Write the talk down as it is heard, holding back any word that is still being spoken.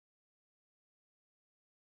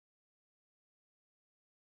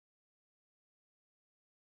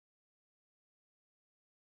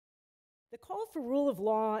The call for rule of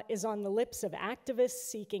law is on the lips of activists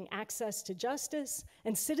seeking access to justice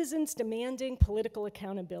and citizens demanding political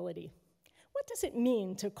accountability. What does it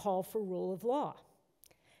mean to call for rule of law?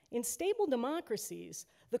 In stable democracies,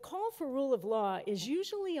 the call for rule of law is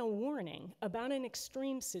usually a warning about an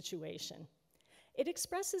extreme situation. It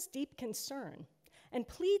expresses deep concern and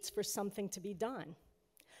pleads for something to be done.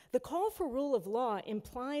 The call for rule of law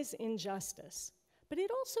implies injustice, but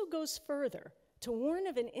it also goes further to warn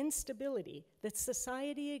of an instability that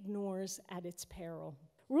society ignores at its peril.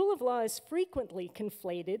 Rule of law is frequently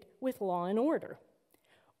conflated with law and order,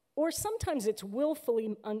 or sometimes it's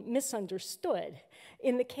willfully misunderstood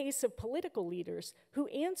in the case of political leaders who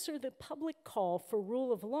answer the public call for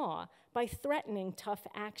rule of law by threatening tough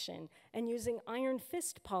action and using iron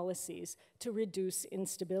fist policies to reduce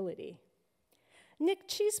instability. Nick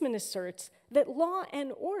Cheesman asserts that law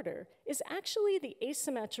and order is actually the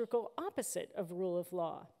asymmetrical opposite of rule of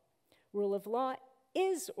law. Rule of law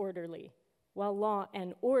is orderly, while law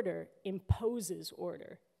and order imposes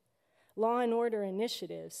order. Law and order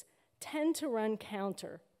initiatives tend to run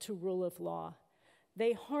counter to rule of law.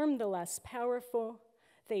 They harm the less powerful,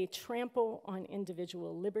 they trample on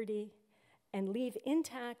individual liberty, and leave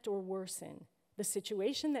intact or worsen the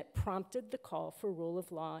situation that prompted the call for rule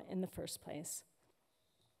of law in the first place.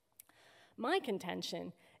 My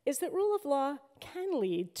contention is that rule of law can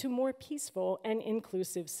lead to more peaceful and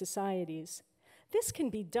inclusive societies. This can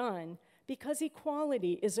be done because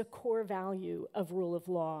equality is a core value of rule of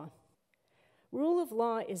law. Rule of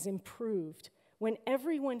law is improved when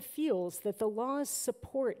everyone feels that the laws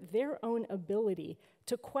support their own ability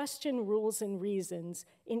to question rules and reasons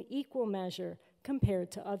in equal measure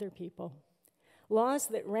compared to other people. Laws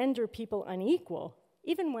that render people unequal,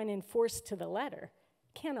 even when enforced to the letter,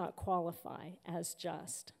 cannot qualify as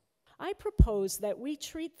just. I propose that we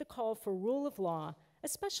treat the call for rule of law,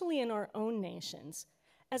 especially in our own nations,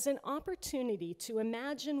 as an opportunity to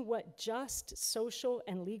imagine what just social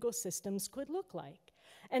and legal systems could look like,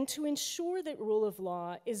 and to ensure that rule of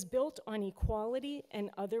law is built on equality and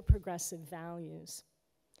other progressive values.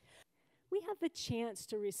 We have the chance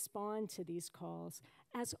to respond to these calls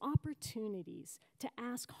as opportunities to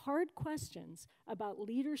ask hard questions about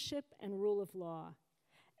leadership and rule of law,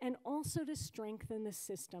 and also to strengthen the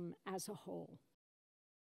system as a whole.